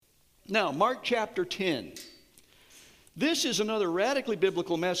Now, Mark chapter 10. This is another radically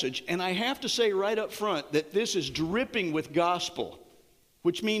biblical message, and I have to say right up front that this is dripping with gospel,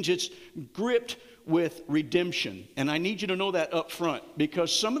 which means it's gripped with redemption. And I need you to know that up front,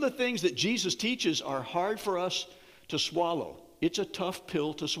 because some of the things that Jesus teaches are hard for us to swallow. It's a tough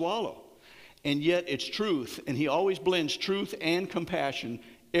pill to swallow. And yet it's truth, and he always blends truth and compassion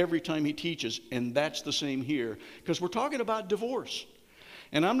every time he teaches, and that's the same here, because we're talking about divorce.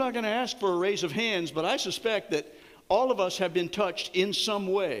 And I'm not going to ask for a raise of hands, but I suspect that all of us have been touched in some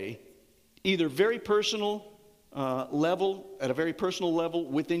way, either very personal level, at a very personal level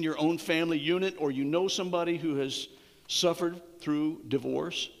within your own family unit, or you know somebody who has suffered through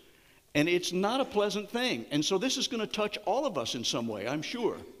divorce. And it's not a pleasant thing. And so this is going to touch all of us in some way, I'm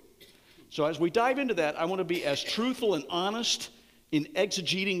sure. So as we dive into that, I want to be as truthful and honest in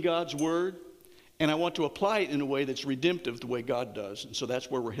exegeting God's word, and I want to apply it in a way that's redemptive the way God does. And so that's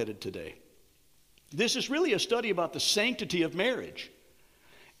where we're headed today. This is really a study about the sanctity of marriage.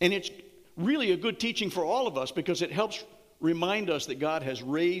 And it's really a good teaching for all of us because it helps remind us that God has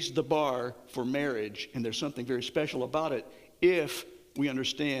raised the bar for marriage, and there's something very special about it if we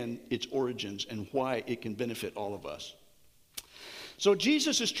understand its origins and why it can benefit all of us. So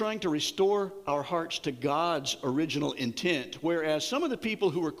Jesus is trying to restore our hearts to God's original intent, whereas some of the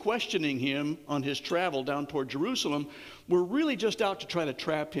people who were questioning him on his travel down toward Jerusalem were really just out to try to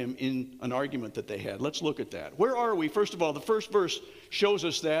trap him in an argument that they had. Let's look at that. Where are we? First of all, the first verse shows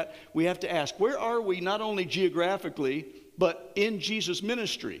us that. We have to ask, where are we not only geographically, but in Jesus'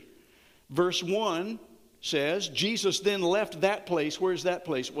 ministry? Verse 1 says, Jesus then left that place. Where's that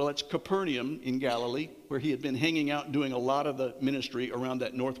place? Well, it's Capernaum in Galilee, where he had been hanging out and doing a lot of the ministry around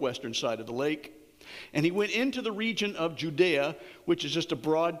that northwestern side of the lake. And he went into the region of Judea, which is just a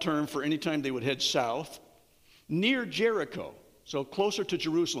broad term for any time they would head south, near Jericho, so closer to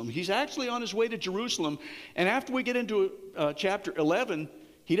Jerusalem. He's actually on his way to Jerusalem, and after we get into chapter 11,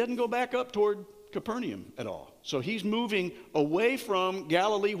 he doesn't go back up toward Capernaum at all. So he's moving away from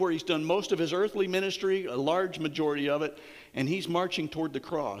Galilee, where he's done most of his earthly ministry, a large majority of it, and he's marching toward the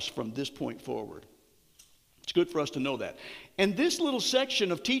cross from this point forward. It's good for us to know that. And this little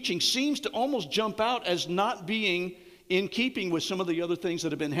section of teaching seems to almost jump out as not being in keeping with some of the other things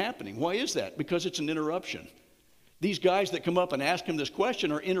that have been happening. Why is that? Because it's an interruption. These guys that come up and ask him this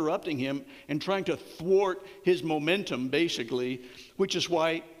question are interrupting him and trying to thwart his momentum, basically, which is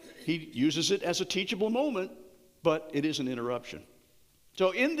why he uses it as a teachable moment, but it is an interruption. So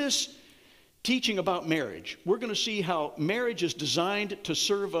in this teaching about marriage, we're going to see how marriage is designed to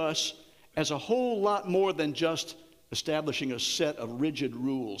serve us as a whole lot more than just establishing a set of rigid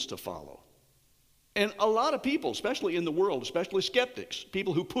rules to follow. And a lot of people, especially in the world, especially skeptics,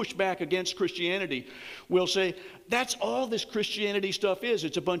 people who push back against Christianity, will say, that's all this Christianity stuff is.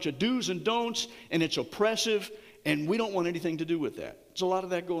 It's a bunch of do's and don'ts, and it's oppressive, and we don't want anything to do with that. There's a lot of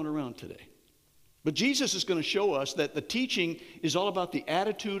that going around today. But Jesus is going to show us that the teaching is all about the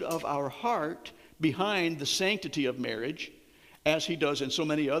attitude of our heart behind the sanctity of marriage, as he does in so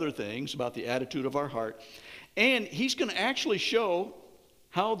many other things about the attitude of our heart. And he's going to actually show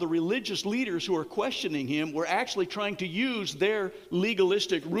how the religious leaders who are questioning him were actually trying to use their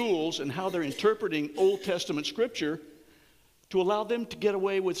legalistic rules and how they're interpreting Old Testament scripture to allow them to get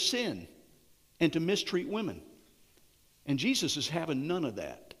away with sin and to mistreat women. And Jesus is having none of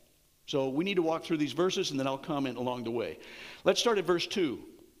that. So we need to walk through these verses, and then I'll comment along the way. Let's start at verse 2.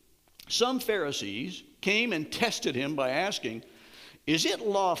 Some Pharisees came and tested him by asking, is it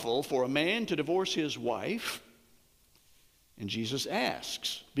lawful for a man to divorce his wife? And Jesus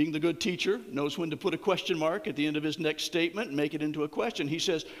asks, being the good teacher, knows when to put a question mark at the end of his next statement and make it into a question. He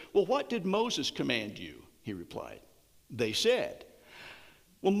says, well, what did Moses command you? He replied. They said,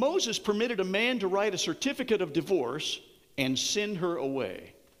 well, Moses permitted a man to write a certificate of divorce and send her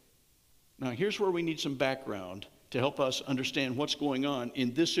away. Now, here's where we need some background to help us understand what's going on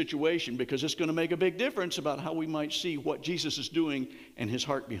in this situation, because it's going to make a big difference about how we might see what Jesus is doing and his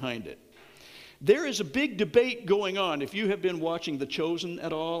heart behind it. There is a big debate going on. If you have been watching The Chosen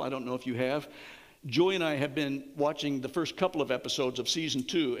at all, I don't know if you have. Joy and I have been watching the first couple of episodes of season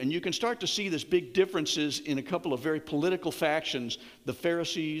 2, and you can start to see this big differences in a couple of very political factions, the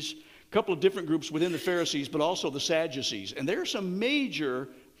Pharisees, a couple of different groups within the Pharisees, but also the Sadducees. And there are some major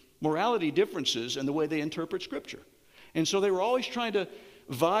morality differences in the way they interpret Scripture. And so they were always trying to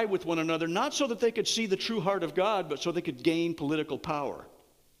vie with one another, not so that they could see the true heart of God, but so they could gain political power.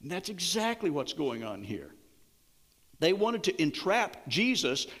 And that's exactly what's going on here. They wanted to entrap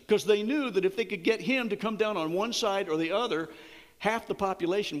Jesus because they knew that if they could get him to come down on one side or the other, half the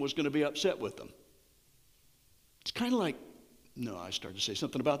population was going to be upset with them. It's kind of like No, I started to say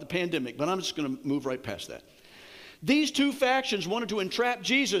something about the pandemic, but I'm just going to move right past that. These two factions wanted to entrap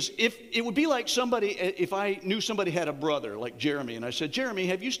Jesus. If it would be like somebody, if I knew somebody had a brother like Jeremy, and I said, Jeremy,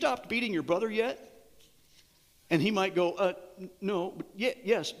 have you stopped beating your brother yet? And he might go, no, but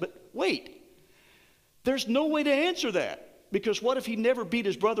yes, but wait. There's no way to answer that, because what if he never beat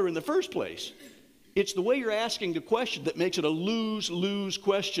his brother in the first place? It's the way you're asking the question that makes it a lose-lose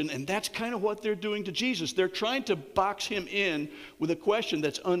question, and that's kind of what they're doing to Jesus. They're trying to box him in with a question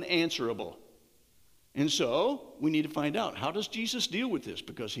that's unanswerable. And so we need to find out, how does Jesus deal with this?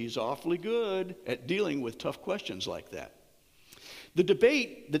 Because he's awfully good at dealing with tough questions like that. The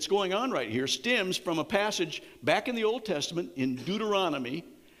debate that's going on right here stems from a passage back in the Old Testament in Deuteronomy.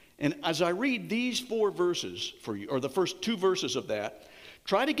 And as I read these 4 verses for you, or the first 2 verses of that,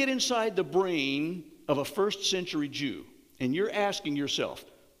 try to get inside the brain of a first century Jew. And you're asking yourself,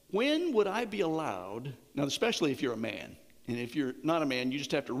 when would I be allowed, now especially if you're a man, and if you're not a man, you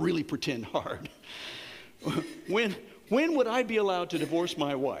just have to really pretend hard. When would I be allowed to divorce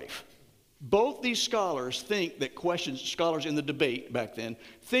my wife? Both these scholars think that scholars in the debate back then,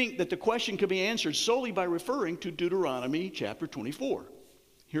 think that the question could be answered solely by referring to Deuteronomy chapter 24.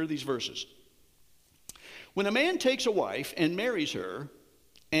 Here are these verses. When a man takes a wife and marries her,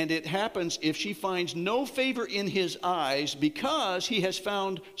 and it happens if she finds no favor in his eyes because he has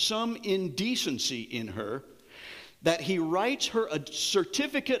found some indecency in her, that he writes her a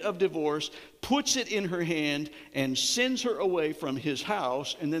certificate of divorce, puts it in her hand, and sends her away from his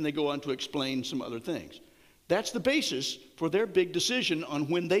house, and then they go on to explain some other things. That's the basis for their big decision on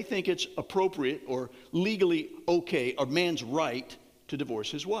when they think it's appropriate or legally okay, a man's right to divorce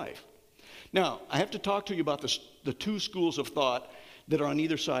his wife. Now, I have to talk to you about the 2 schools of thought that are on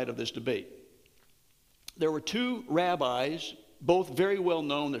either side of this debate. There were 2 rabbis, both very well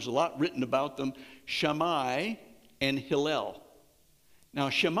known. There's a lot written about them, Shammai and Hillel. Now,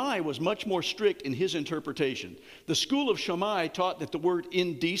 Shammai was much more strict in his interpretation. The school of Shammai taught that the word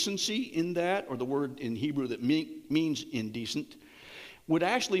indecency in that, or the word in Hebrew that means indecent, would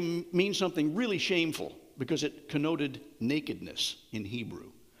actually mean something really shameful, because it connoted nakedness in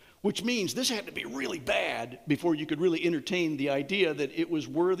Hebrew, which means this had to be really bad before you could really entertain the idea that it was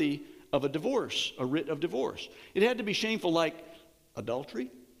worthy of a divorce, a writ of divorce. It had to be shameful, like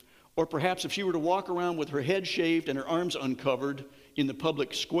adultery, or perhaps if she were to walk around with her head shaved and her arms uncovered in the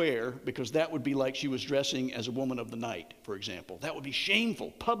public square, because that would be like she was dressing as a woman of the night, for example. That would be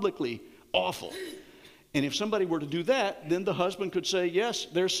shameful, publicly awful. And if somebody were to do that, then the husband could say, yes,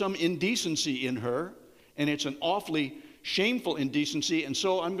 there's some indecency in her, and it's an awfully shameful indecency, and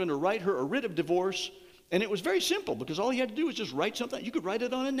so I'm going to write her a writ of divorce. And it was very simple, because all he had to do was just write something. You could write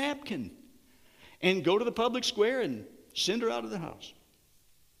it on a napkin and go to the public square and send her out of the house.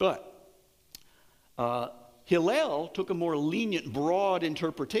 But Hillel took a more lenient, broad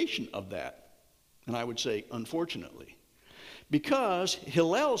interpretation of that. And I would say, unfortunately. Because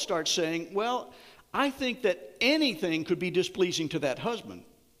Hillel starts saying, well, I think that anything could be displeasing to that husband,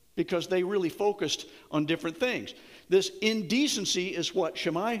 because they really focused on different things. This indecency is what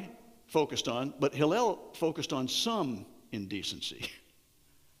Shammai focused on, but Hillel focused on some indecency.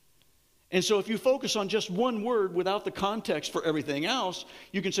 And so if you focus on just one word without the context for everything else,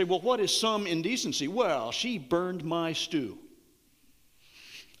 you can say, well, what is some indecency? Well, she burned my stew.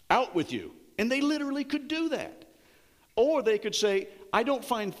 Out with you. And they literally could do that. Or they could say, I don't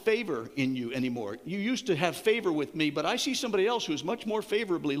find favor in you anymore. You used to have favor with me, but I see somebody else who's much more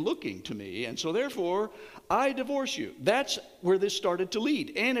favorably looking to me, and so therefore, I divorce you. That's where this started to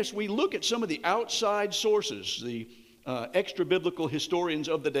lead. And as we look at some of the outside sources, the extra-biblical historians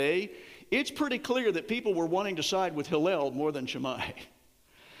of the day, it's pretty clear that people were wanting to side with Hillel more than Shammai.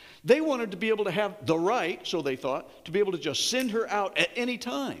 They wanted to be able to have the right, so they thought, to be able to just send her out at any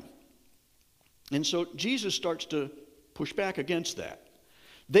time. And so Jesus starts to push back against that.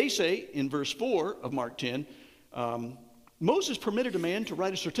 They say in verse 4 of Mark 10, Moses permitted a man to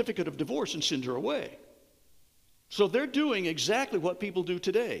write a certificate of divorce and send her away. So they're doing exactly what people do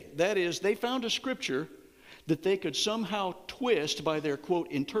today. That is, they found a scripture that they could somehow twist by their, quote,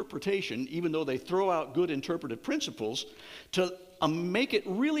 interpretation, even though they throw out good interpretive principles, to make it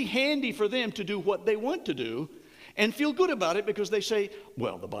really handy for them to do what they want to do and feel good about it, because they say,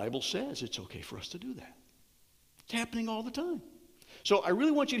 well, the Bible says it's okay for us to do that. It's happening all the time. So I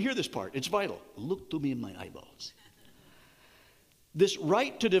really want you to hear this part. It's vital. Look to me in my eyeballs. This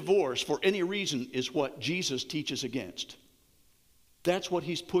right to divorce for any reason is what Jesus teaches against. That's what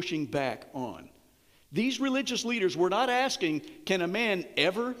he's pushing back on. These religious leaders were not asking, can a man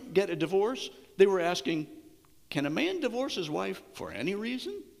ever get a divorce? They were asking, can a man divorce his wife for any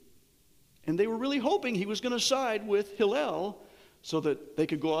reason? And they were really hoping he was going to side with Hillel so that they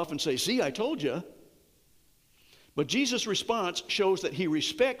could go off and say, see, I told you. But Jesus' response shows that he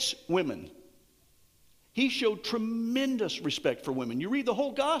respects women. He showed tremendous respect for women. You read the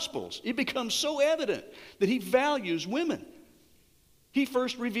whole Gospels, it becomes so evident that he values women. He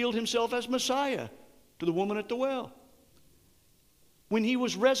first revealed himself as Messiah to the woman at the well. When he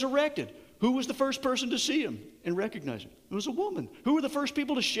was resurrected, who was the first person to see him and recognize him? It was a woman. Who were the first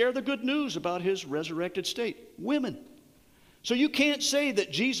people to share the good news about his resurrected state? Women. So you can't say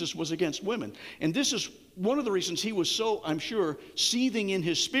that Jesus was against women. And this is one of the reasons he was so, I'm sure, seething in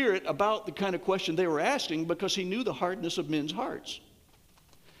his spirit about the kind of question they were asking, because he knew the hardness of men's hearts.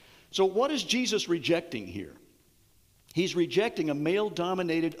 So what is Jesus rejecting here? He's rejecting a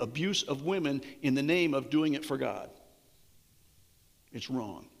male-dominated abuse of women in the name of doing it for God. It's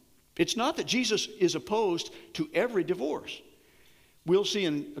wrong. It's not that Jesus is opposed to every divorce. We'll see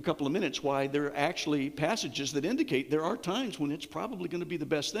in a couple of minutes why there are actually passages that indicate there are times when it's probably going to be the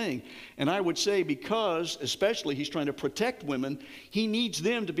best thing. And I would say because, especially, he's trying to protect women, he needs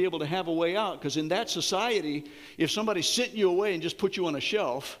them to be able to have a way out. Because in that society, if somebody sent you away and just put you on a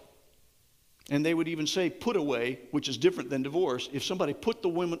shelf, and they would even say put away, which is different than divorce. If somebody put the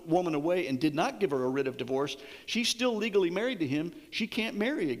woman away and did not give her a writ of divorce, she's still legally married to him. She can't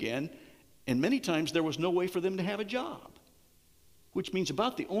marry again. And many times there was no way for them to have a job, which means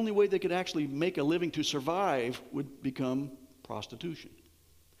about the only way they could actually make a living to survive would become prostitution.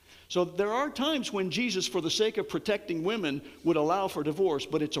 So there are times when Jesus, for the sake of protecting women, would allow for divorce,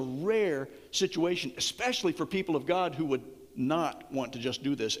 but it's a rare situation, especially for people of God who would not want to just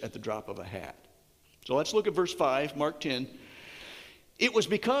do this at the drop of a hat. So let's look at verse 5, Mark 10. It was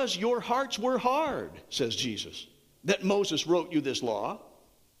because your hearts were hard, says Jesus, that Moses wrote you this law.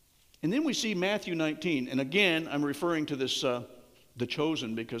 And then we see Matthew 19. And again, I'm referring to this, The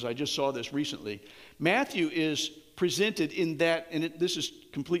Chosen, because I just saw this recently. Matthew is presented in that, and this is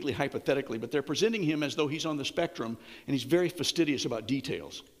completely hypothetically, but they're presenting him as though he's on the spectrum, and he's very fastidious about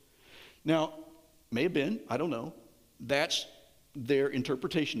details. Now, may have been, I don't know. That's their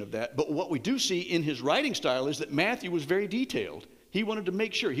interpretation of that. But what we do see in his writing style is that Matthew was very detailed. He wanted to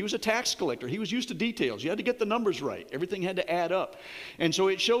make sure. He was a tax collector. He was used to details. You had to get the numbers right. Everything had to add up. And so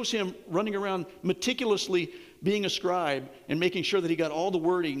it shows him running around meticulously being a scribe and making sure that he got all the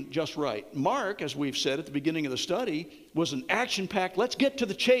wording just right. Mark, as we've said at the beginning of the study, was an action-packed, let's get to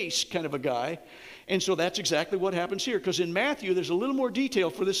the chase kind of a guy. And so that's exactly what happens here, because in Matthew, there's a little more detail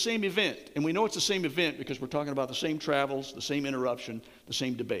for this same event. And we know it's the same event because we're talking about the same travels, the same interruption, the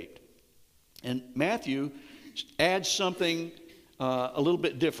same debate. And Matthew adds something a little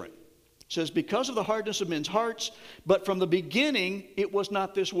bit different. It says, because of the hardness of men's hearts, but from the beginning it was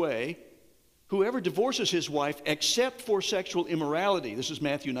not this way. Whoever divorces his wife except for sexual immorality, this is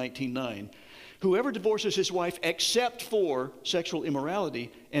Matthew 19:9. Whoever divorces his wife except for sexual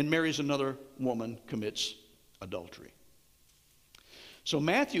immorality and marries another woman commits adultery. So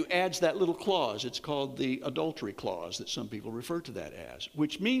Matthew adds that little clause. It's called the adultery clause that some people refer to that as,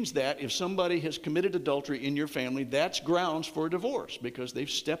 which means that if somebody has committed adultery in your family, that's grounds for a divorce because they've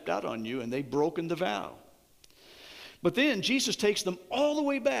stepped out on you and they've broken the vow. But then Jesus takes them all the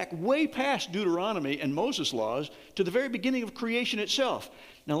way back, way past Deuteronomy and Moses' laws, to the very beginning of creation itself.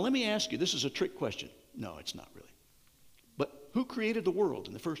 Now let me ask you, this is a trick question. No, it's not really. But who created the world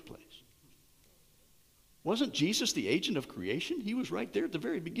in the first place? Wasn't Jesus the agent of creation? He was right there at the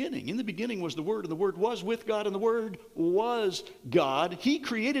very beginning. In the beginning was the Word, and the Word was with God, and the Word was God. He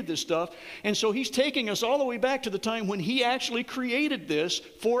created this stuff, and so he's taking us all the way back to the time when he actually created this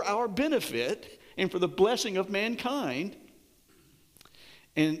for our benefit and for the blessing of mankind.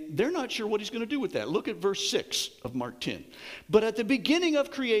 And they're not sure what he's going to do with that. Look at verse 6 of Mark 10. But at the beginning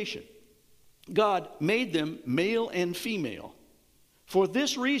of creation, God made them male and female. For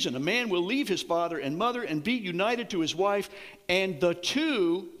this reason, a man will leave his father and mother and be united to his wife, and the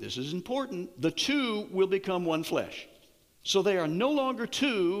two, this is important, the two will become one flesh. So they are no longer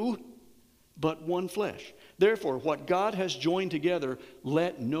two, but one flesh. Therefore, what God has joined together,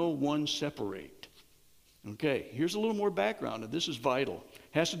 let no one separate. Okay, here's a little more background, and this is vital.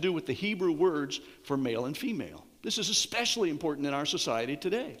 It has to do with the Hebrew words for male and female. This is especially important in our society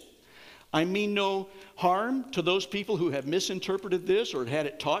today. I mean no harm to those people who have misinterpreted this or had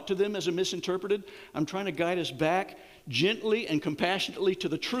it taught to them as a misinterpreted. I'm trying to guide us back gently and compassionately to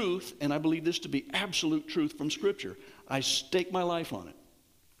the truth, and I believe this to be absolute truth from Scripture. I stake my life on it.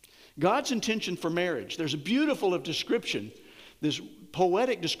 God's intention for marriage, there's a beautiful description, this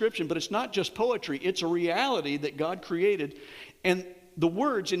poetic description, but it's not just poetry, it's a reality that God created. And the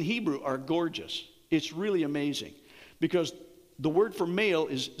words in Hebrew are gorgeous. It's really amazing because the word for male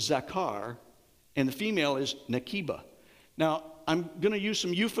is zakar and the female is nakiba. Now, I'm going to use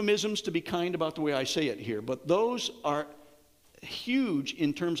some euphemisms to be kind about the way I say it here, but those are huge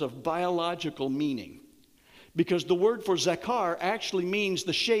in terms of biological meaning. Because the word for zakar actually means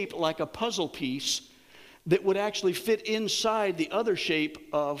the shape like a puzzle piece that would actually fit inside the other shape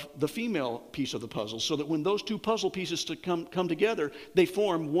of the female piece of the puzzle, so that when those two puzzle pieces come together, they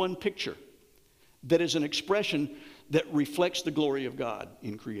form one picture that is an expression that reflects the glory of God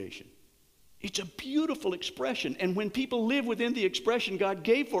in creation. It's a beautiful expression, and when people live within the expression God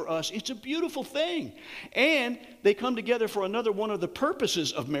gave for us, it's a beautiful thing. And they come together for another one of the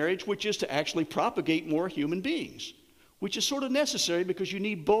purposes of marriage, which is to actually propagate more human beings, which is sort of necessary because you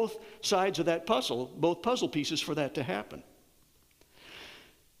need both sides of that puzzle, both puzzle pieces for that to happen.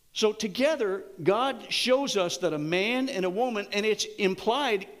 So together, God shows us that a man and a woman, and it's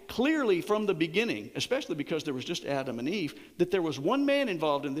implied clearly from the beginning, especially because there was just Adam and Eve, that there was one man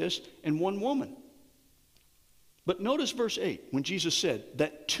involved in this and one woman. But notice verse 8, when Jesus said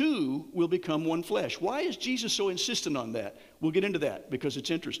that two will become one flesh. Why is Jesus so insistent on that? We'll get into that because it's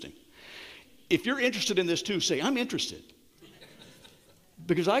interesting. If you're interested in this too, say, I'm interested.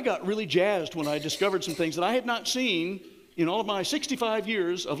 Because I got really jazzed when I discovered some things that I had not seen in all of my 65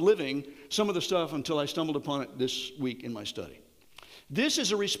 years of living, some of the stuff until I stumbled upon it this week in my study. This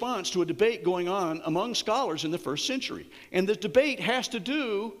is a response to a debate going on among scholars in the first century. And the debate has to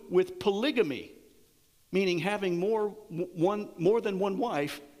do with polygamy, meaning having more than one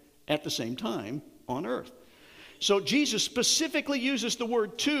wife at the same time on earth. So Jesus specifically uses the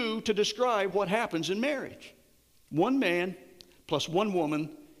word two to describe what happens in marriage. One man plus one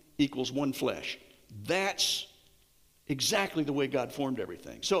woman equals one flesh. That's exactly the way God formed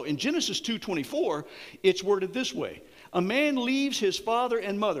everything. So in Genesis 2:24, it's worded this way. A man leaves his father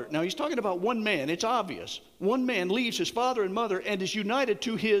and mother. Now he's talking about one man. It's obvious. One man leaves his father and mother and is united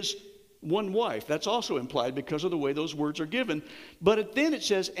to his one wife. That's also implied because of the way those words are given. But then it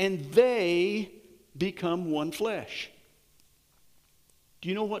says, and they become one flesh. Do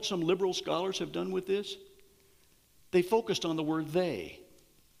you know what some liberal scholars have done with this? They focused on the word they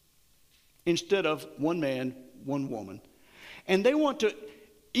instead of one man, one woman. And they want to,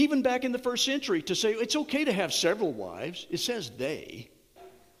 even back in the first century, to say it's okay to have several wives. It says they.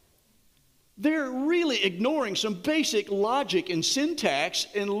 They're really ignoring some basic logic and syntax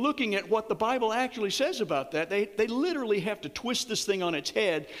and looking at what the Bible actually says about that. They literally have to twist this thing on its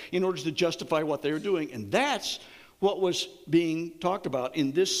head in order to justify what they're doing. And that's what was being talked about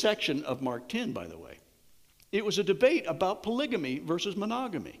in this section of Mark 10, by the way. It was a debate about polygamy versus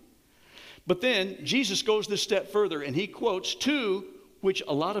monogamy. But then Jesus goes this step further and he quotes two, which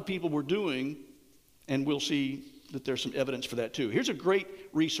a lot of people were doing, and we'll see that there's some evidence for that too. Here's a great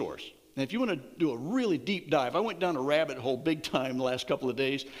resource. And if you want to do a really deep dive, I went down a rabbit hole big time the last couple of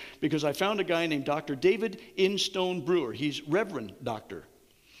days because I found a guy named Dr. David Instone Brewer. He's Reverend Doctor.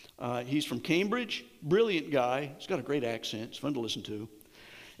 He's from Cambridge, brilliant guy. He's got a great accent. It's fun to listen to.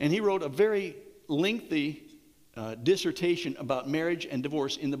 And he wrote a very lengthy dissertation about marriage and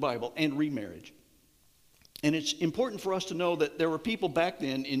divorce in the Bible and remarriage. And it's important for us to know that there were people back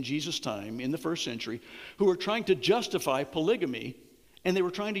then in Jesus' time, in the first century, who were trying to justify polygamy, and they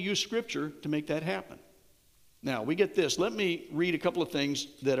were trying to use Scripture to make that happen. Now, we get this. Let me read a couple of things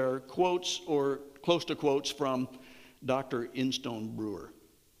that are quotes or close to quotes from Dr. Instone Brewer.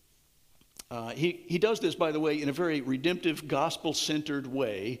 He does this, by the way, in a very redemptive, gospel-centered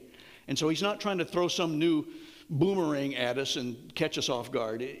way. And so he's not trying to throw some new boomerang at us and catch us off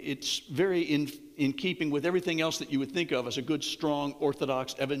guard. It's very in keeping with everything else that you would think of as a good, strong,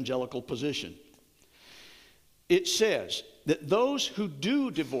 orthodox, evangelical position. It says that those who do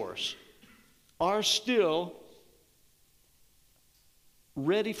divorce are still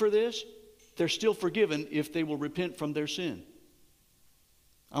ready for this. They're still forgiven if they will repent from their sin.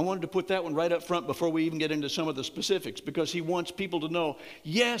 I wanted to put that one right up front before we even get into some of the specifics, because he wants people to know,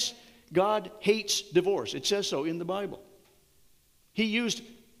 yes, God hates divorce. It says so in the Bible. He used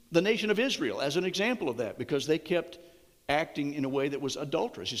the nation of Israel as an example of that because they kept acting in a way that was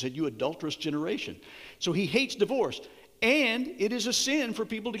adulterous. He said, you adulterous generation. So he hates divorce. And it is a sin for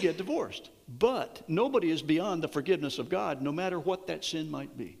people to get divorced. But nobody is beyond the forgiveness of God, no matter what that sin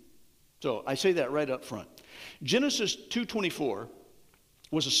might be. So I say that right up front. Genesis 2:24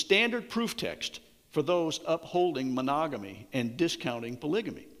 was a standard proof text for those upholding monogamy and discounting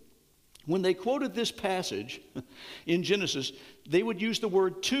polygamy. When they quoted this passage in Genesis, they would use the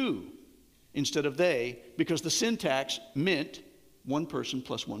word two instead of they, because the syntax meant one person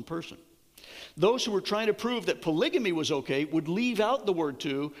plus one person. Those who were trying to prove that polygamy was okay would leave out the word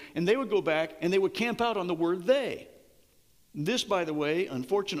two, and they would go back and they would camp out on the word they. This, by the way,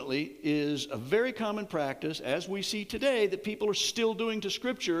 unfortunately, is a very common practice, as we see today, that people are still doing to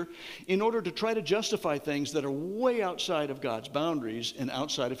Scripture in order to try to justify things that are way outside of God's boundaries and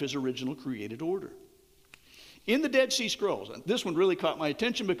outside of His original created order. In the Dead Sea Scrolls, and this one really caught my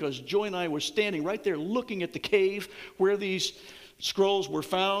attention because Joy and I were standing right there looking at the cave where these scrolls were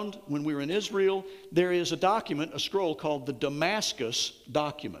found when we were in Israel. There is a document, a scroll called the Damascus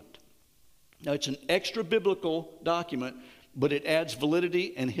document. Now, it's an extra-biblical document, but it adds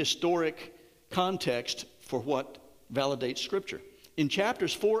validity and historic context for what validates Scripture. In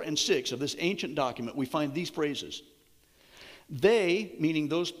chapters 4 and 6 of this ancient document, we find these phrases. They, meaning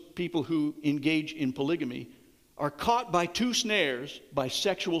those people who engage in polygamy, are caught by two snares by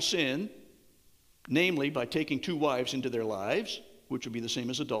sexual sin, namely by taking two wives into their lives, which would be the same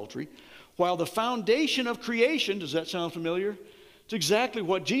as adultery, while the foundation of creation, does that sound familiar? It's exactly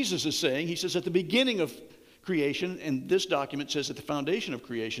what Jesus is saying. He says at the beginning of creation, and this document says at the foundation of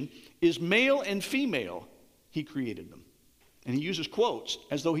creation, is male and female, He created them. And he uses quotes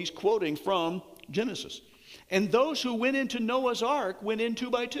as though he's quoting from Genesis. And those who went into Noah's ark went in 2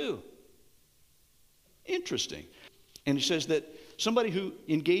 by 2. Interesting. And he says that somebody who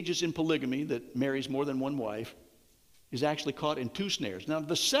engages in polygamy, that marries more than one wife, is actually caught in 2 snares. Now,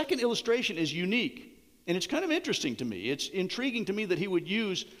 the second illustration is unique, and it's kind of interesting to me. It's intriguing to me that he would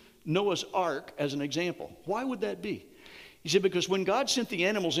use Noah's ark as an example. Why would that be? He said, because when God sent the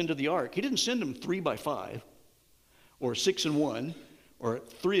animals into the ark, He didn't send them 3 by 5, or 6 and 1, or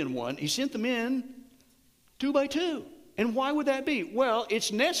 3 and 1. He sent them in 2 by 2. And why would that be? Well,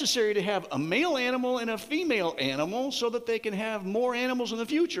 it's necessary to have a male animal and a female animal so that they can have more animals in the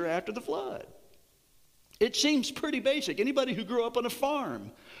future after the flood. It seems pretty basic. Anybody who grew up on a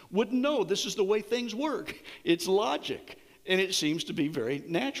farm would know this is the way things work. It's logic, and it seems to be very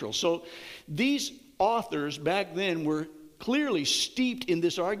natural. So these authors back then were clearly steeped in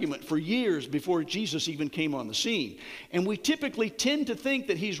this argument for years before Jesus even came on the scene. And we typically tend to think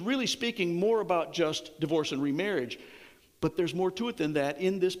that he's really speaking more about just divorce and remarriage. But there's more to it than that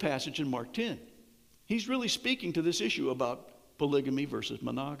in this passage in Mark 10. He's really speaking to this issue about polygamy versus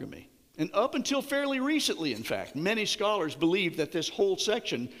monogamy. And up until fairly recently, in fact, many scholars believed that this whole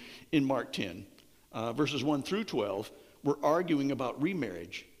section in Mark 10, verses 1 through 12, were arguing about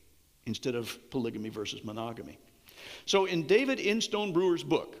remarriage instead of polygamy versus monogamy. So in David Instone Brewer's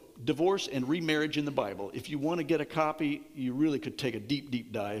book, Divorce and Remarriage in the Bible, if you want to get a copy, you really could take a deep,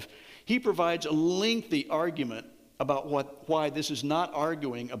 deep dive. He provides a lengthy argument about why this is not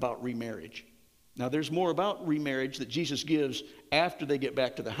arguing about remarriage. Now, there's more about remarriage that Jesus gives after they get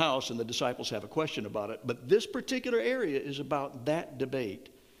back to the house and the disciples have a question about it. But this particular area is about that debate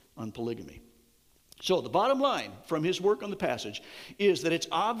on polygamy. So the bottom line from his work on the passage is that it's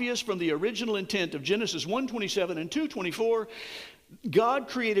obvious from the original intent of Genesis 1:27 and 2:24, God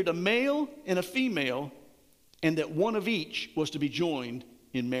created a male and a female, and that one of each was to be joined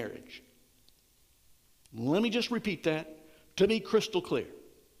in marriage. Let me just repeat that to be crystal clear.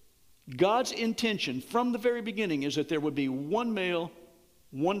 God's intention from the very beginning is that there would be one male,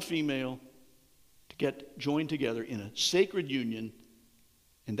 one female to get joined together in a sacred union,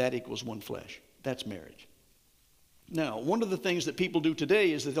 and that equals one flesh. That's marriage. Now, one of the things that people do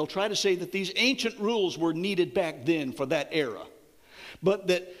today is that they'll try to say that these ancient rules were needed back then for that era, but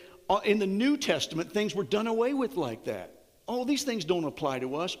that in the New Testament, things were done away with like that. Oh, these things don't apply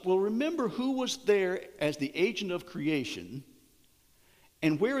to us. Well, remember who was there as the agent of creation,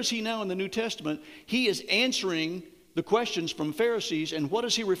 and where is he now in the New Testament? He is answering the questions from Pharisees, and what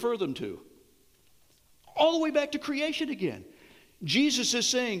does he refer them to? All the way back to creation again. Jesus is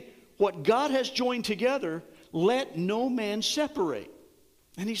saying, what God has joined together, let no man separate.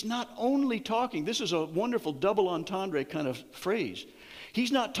 And he's not only talking, this is a wonderful double entendre kind of phrase.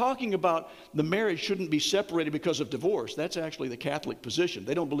 He's not talking about the marriage shouldn't be separated because of divorce. That's actually the Catholic position.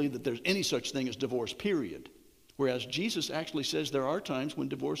 They don't believe that there's any such thing as divorce, period. Whereas Jesus actually says there are times when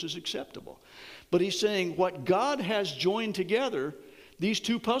divorce is acceptable. But he's saying what God has joined together, these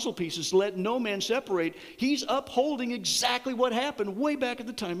two puzzle pieces, let no man separate. He's upholding exactly what happened way back at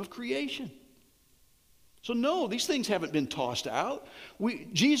the time of creation. So no, these things haven't been tossed out.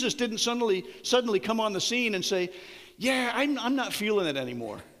 Jesus didn't suddenly come on the scene and say, yeah, I'm not feeling it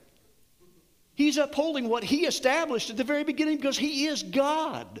anymore. He's upholding what he established at the very beginning because he is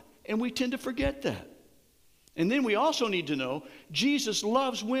God. And we tend to forget that. And then we also need to know Jesus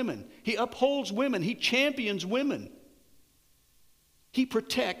loves women. He upholds women. He champions women. He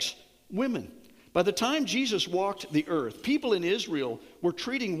protects women. By the time Jesus walked the earth, people in Israel were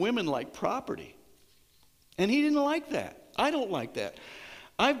treating women like property. And he didn't like that. I don't like that.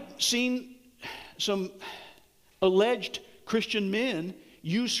 I've seen some alleged Christian men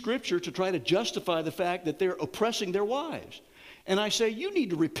use Scripture to try to justify the fact that they're oppressing their wives. And I say, you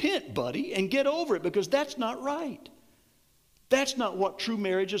need to repent, buddy, and get over it, because that's not right. That's not what true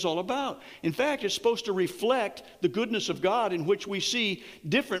marriage is all about. In fact, it's supposed to reflect the goodness of God, in which we see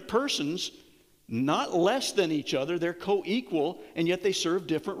different persons, not less than each other. They're co-equal, and yet they serve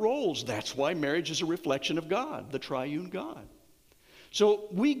different roles. That's why marriage is a reflection of God, the triune God. So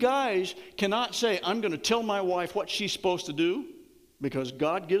we guys cannot say, I'm going to tell my wife what she's supposed to do, because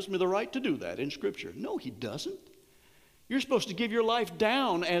God gives me the right to do that in Scripture. No, He doesn't. You're supposed to give your life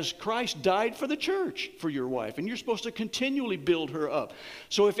down as Christ died for the church, for your wife, and you're supposed to continually build her up.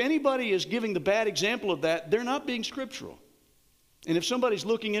 So if anybody is giving the bad example of that, they're not being scriptural. And if somebody's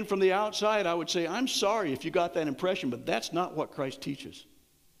looking in from the outside, I would say, I'm sorry if you got that impression, but that's not what Christ teaches.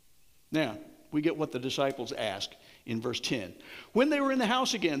 Now, we get what the disciples ask in verse 10. When they were in the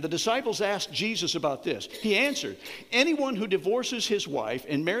house again, the disciples asked Jesus about this. He answered, anyone who divorces his wife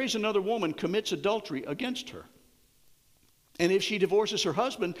and marries another woman commits adultery against her. And if she divorces her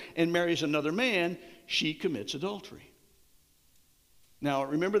husband and marries another man, she commits adultery. Now,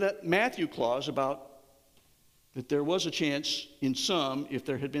 remember that Matthew clause about that there was a chance in some, if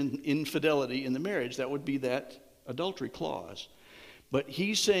there had been infidelity in the marriage, that would be that adultery clause. But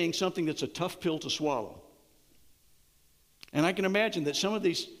he's saying something that's a tough pill to swallow. And I can imagine that some of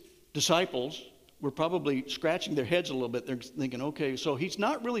these disciples were probably scratching their heads a little bit. They're thinking, okay, so he's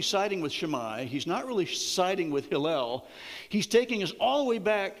not really siding with Shammai. He's not really siding with Hillel. He's taking us all the way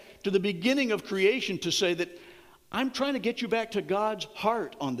back to the beginning of creation to say that I'm trying to get you back to God's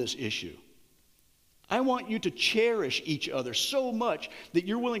heart on this issue. I want you to cherish each other so much that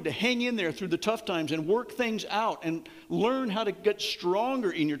you're willing to hang in there through the tough times and work things out and learn how to get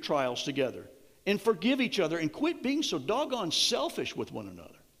stronger in your trials together and forgive each other and quit being so doggone selfish with one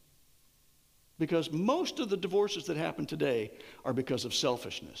another. Because most of the divorces that happen today are because of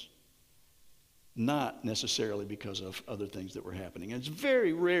selfishness, not necessarily because of other things that were happening. And it's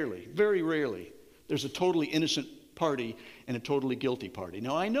very rarely, there's a totally innocent party and a totally guilty party.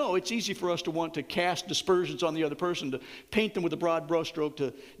 Now, I know it's easy for us to want to cast dispersions on the other person, to paint them with a broad brushstroke,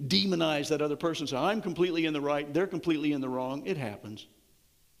 to demonize that other person. So I'm completely in the right, they're completely in the wrong. It happens.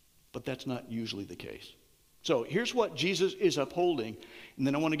 But that's not usually the case. So here's what Jesus is upholding, and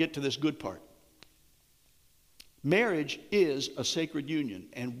then I want to get to this good part. Marriage is a sacred union,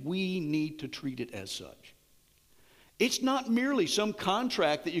 and we need to treat it as such. It's not merely some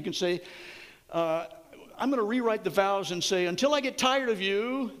contract that you can say, I'm going to rewrite the vows and say, until I get tired of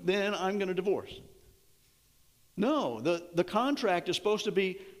you, then I'm going to divorce. No, the contract is supposed to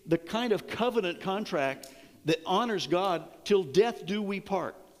be the kind of covenant contract that honors God till death do we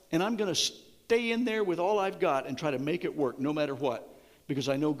part. And I'm going to stay in there with all I've got and try to make it work no matter what, because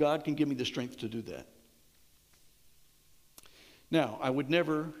I know God can give me the strength to do that. Now, I would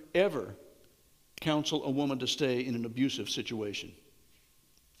never, ever counsel a woman to stay in an abusive situation.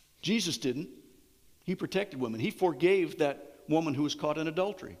 Jesus didn't. He protected women. He forgave that woman who was caught in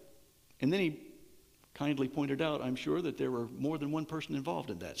adultery. And then he kindly pointed out, I'm sure, that there were more than one person involved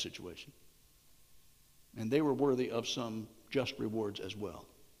in that situation. And they were worthy of some just rewards as well.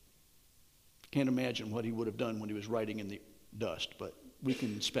 Can't imagine what he would have done when he was writing in the dust, but we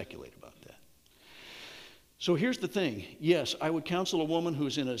can speculate about that. So here's the thing. Yes, I would counsel a woman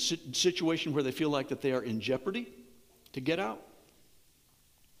who's in a situation where they feel like that they are in jeopardy to get out.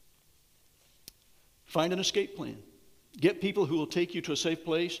 Find an escape plan. Get people who will take you to a safe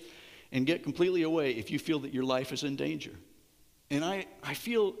place and get completely away if you feel that your life is in danger. And I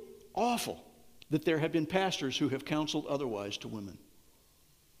feel awful that there have been pastors who have counseled otherwise to women.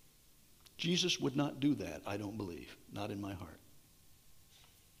 Jesus would not do that, I don't believe. Not in my heart.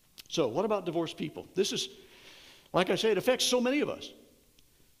 So what about divorced people? This is, like I say, it affects so many of us.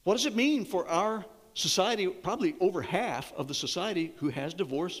 What does it mean for our society, probably over half of the society who has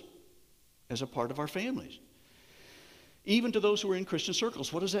divorce as a part of our families? Even to those who are in Christian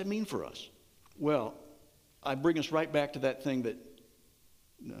circles, what does that mean for us? Well, I bring us right back to that thing that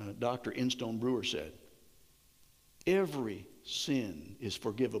Dr. Instone Brewer said. Every sin is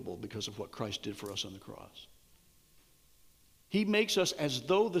forgivable because of what Christ did for us on the cross. He makes us as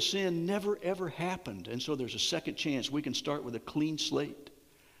though the sin never, ever happened. And so there's a second chance. We can start with a clean slate.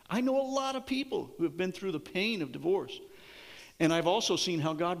 I know a lot of people who have been through the pain of divorce. And I've also seen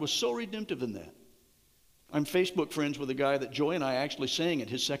how God was so redemptive in that. I'm Facebook friends with a guy that Joy and I actually sang at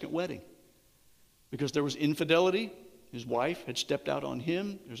his second wedding. Because there was infidelity. His wife had stepped out on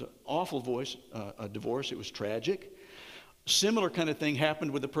him. There's an awful divorce. It was tragic. Similar kind of thing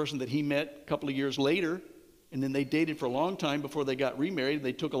happened with the person that he met a couple of years later. And then they dated for a long time before they got remarried.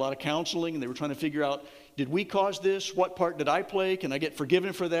 They took a lot of counseling, and they were trying to figure out, did we cause this? What part did I play? Can I get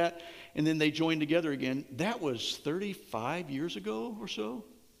forgiven for that? And then they joined together again. That was 35 years ago or so.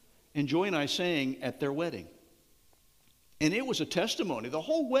 And Joy and I sang at their wedding. And it was a testimony. The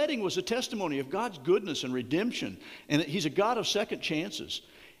whole wedding was a testimony of God's goodness and redemption. And He's a God of second chances.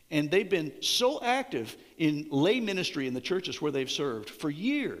 And they've been so active in lay ministry in the churches where they've served for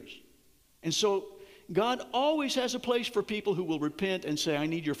years. And so God always has a place for people who will repent and say, I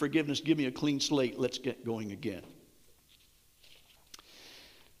need your forgiveness. Give me a clean slate. Let's get going again.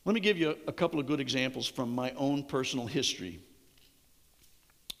 Let me give you a couple of good examples from my own personal history.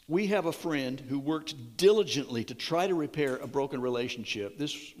 We have a friend who worked diligently to try to repair a broken relationship.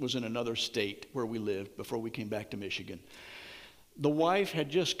 This was in another state where we lived before we came back to Michigan. The wife had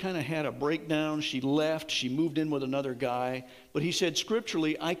just kind of had a breakdown. She left. She moved in with another guy. But he said,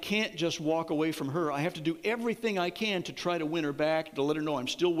 scripturally, I can't just walk away from her. I have to do everything I can to try to win her back, to let her know I'm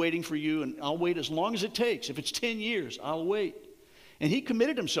still waiting for you, and I'll wait as long as it takes. If it's 10 years, I'll wait. And he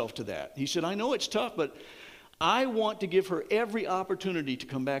committed himself to that. He said, I know it's tough, but I want to give her every opportunity to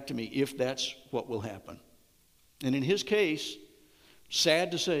come back to me if that's what will happen. And in his case, sad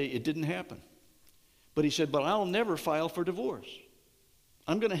to say, it didn't happen. But he said, but I'll never file for divorce.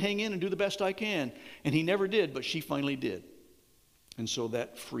 I'm going to hang in and do the best I can. And he never did, but she finally did. And so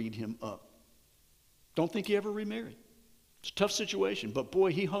that freed him up. Don't think he ever remarried. It's a tough situation, but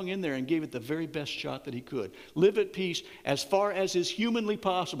boy, he hung in there and gave it the very best shot that he could. Live at peace as far as is humanly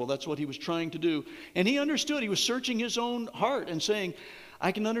possible. That's what he was trying to do. And he understood. He was searching his own heart and saying,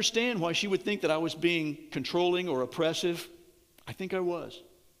 I can understand why she would think that I was being controlling or oppressive. I think I was.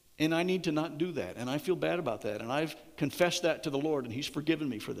 And I need to not do that. And I feel bad about that. And I've confessed that to the Lord, and He's forgiven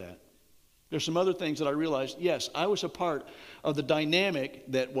me for that. There's some other things that I realized, yes, I was a part of the dynamic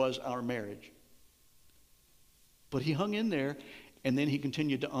that was our marriage. But he hung in there, and then he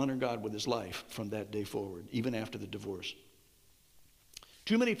continued to honor God with his life from that day forward, even after the divorce.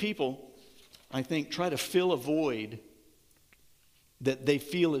 Too many people, I think, try to fill a void that they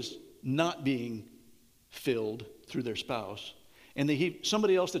feel is not being filled through their spouse. And they hear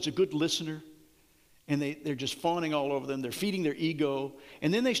somebody else that's a good listener, and they're just fawning all over them. They're feeding their ego.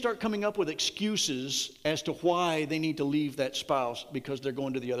 And then they start coming up with excuses as to why they need to leave that spouse because they're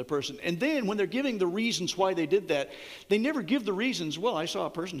going to the other person. And then when they're giving the reasons why they did that, they never give the reasons, well, I saw a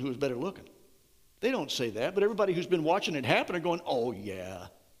person who was better looking. They don't say that, but everybody who's been watching it happen are going, oh, yeah,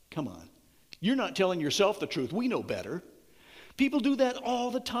 come on. You're not telling yourself the truth. We know better. People do that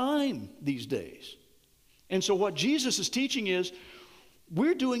all the time these days. And so what Jesus is teaching is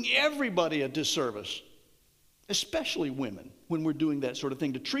we're doing everybody a disservice, especially women, when we're doing that sort of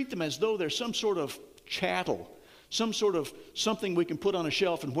thing, to treat them as though they're some sort of chattel, some sort of something we can put on a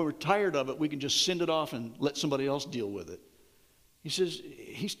shelf, and when we're tired of it, we can just send it off and let somebody else deal with it. He says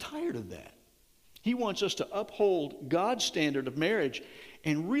he's tired of that. He wants us to uphold God's standard of marriage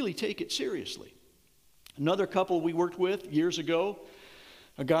and really take it seriously. Another couple we worked with years ago,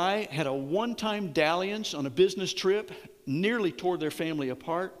 a guy had a one-time dalliance on a business trip, nearly tore their family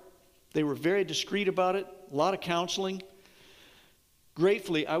apart. They were very discreet about it, a lot of counseling.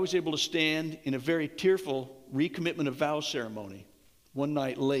 Gratefully, I was able to stand in a very tearful recommitment of vows ceremony one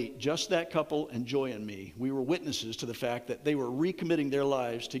night late, just that couple and Joy and me. We were witnesses to the fact that they were recommitting their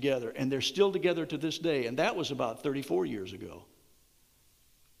lives together, and they're still together to this day, and that was about 34 years ago.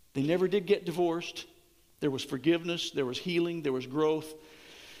 They never did get divorced. There was forgiveness, there was healing, there was growth.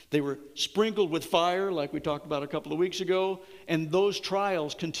 They were sprinkled with fire, like we talked about a couple of weeks ago, and those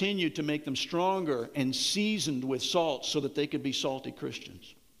trials continued to make them stronger and seasoned with salt so that they could be salty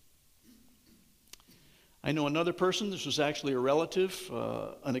Christians. I know another person, this was actually a relative,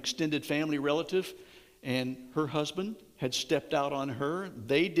 an extended family relative, and her husband had stepped out on her.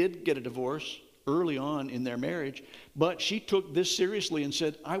 They did get a divorce early on in their marriage, but she took this seriously and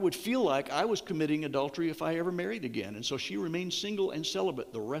said, I would feel like I was committing adultery if I ever married again. And so she remained single and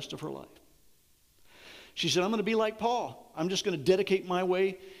celibate the rest of her life. She said, I'm going to be like Paul. I'm just going to dedicate my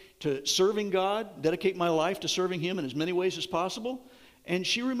way to serving God, dedicate my life to serving Him in as many ways as possible. And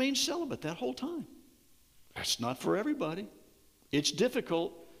she remained celibate that whole time. That's not for everybody. It's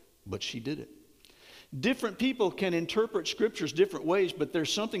difficult, but she did it. Different people can interpret scriptures different ways, but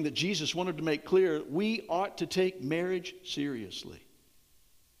there's something that Jesus wanted to make clear. We ought to take marriage seriously.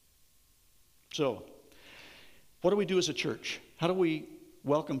 So, what do we do as a church? How do we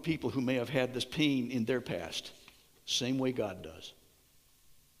welcome people who may have had this pain in their past? Same way God does.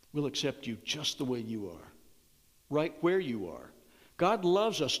 We'll accept you just the way you are, right where you are. God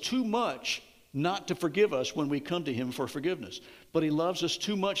loves us too much not to forgive us when we come to Him for forgiveness, but He loves us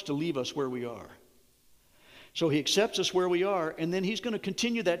too much to leave us where we are. So he accepts us where we are, and then he's going to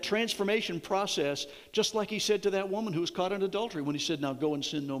continue that transformation process, just like he said to that woman who was caught in adultery when he said, now go and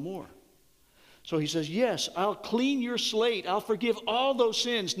sin no more. So he says, yes, I'll clean your slate. I'll forgive all those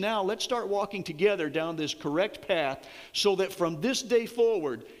sins. Now let's start walking together down this correct path so that from this day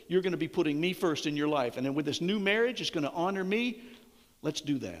forward, you're going to be putting me first in your life. And then with this new marriage, it's going to honor me. Let's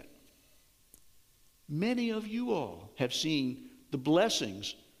do that. Many of you all have seen the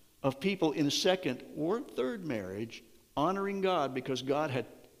blessings of people in a second or third marriage honoring God because God had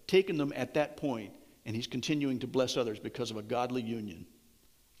taken them at that point, and he's continuing to bless others because of a godly union.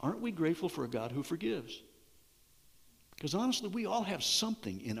 Aren't we grateful for a God who forgives? Because honestly, we all have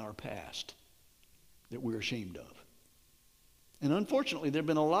something in our past that we're ashamed of. And unfortunately, there have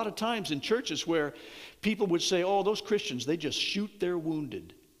been a lot of times in churches where people would say, oh, those Christians, they just shoot their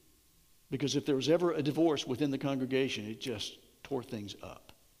wounded. Because if there was ever a divorce within the congregation, it just tore things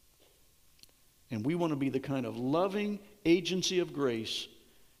up. And we want to be the kind of loving agency of grace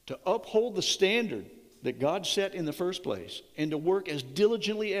to uphold the standard that God set in the first place and to work as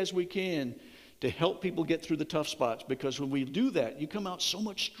diligently as we can to help people get through the tough spots. Because when we do that, you come out so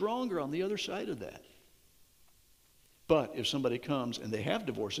much stronger on the other side of that. But if somebody comes and they have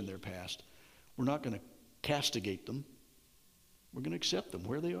divorce in their past, we're not going to castigate them. We're going to accept them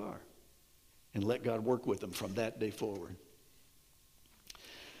where they are and let God work with them from that day forward.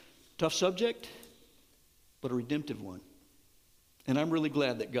 Tough subject, but a redemptive one. And I'm really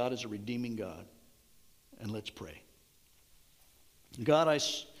glad that God is a redeeming God. And let's pray. God, I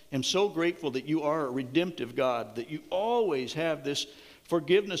am so grateful that you are a redemptive God, that you always have this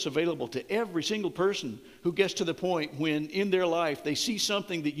forgiveness available to every single person who gets to the point when in their life they see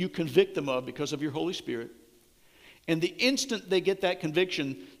something that you convict them of because of your Holy Spirit. And the instant they get that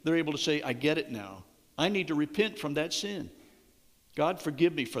conviction, they're able to say, I get it now. I need to repent from that sin. God,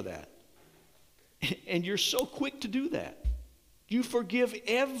 forgive me for that. And you're so quick to do that. You forgive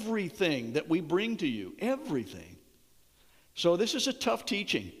everything that we bring to you, everything. So this is a tough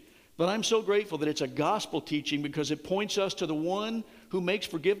teaching, but I'm so grateful that it's a gospel teaching because it points us to the one who makes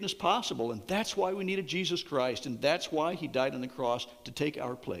forgiveness possible, and that's why we needed Jesus Christ, and that's why he died on the cross to take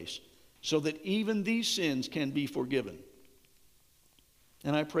our place, so that even these sins can be forgiven.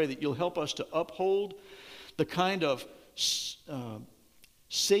 And I pray that you'll help us to uphold the kind of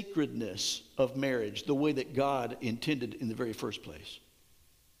sacredness of marriage the way that God intended in the very first place.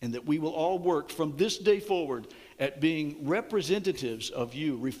 And that we will all work from this day forward at being representatives of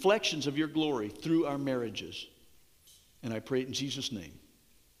you, reflections of your glory through our marriages. And I pray it in Jesus' name.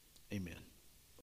 Amen.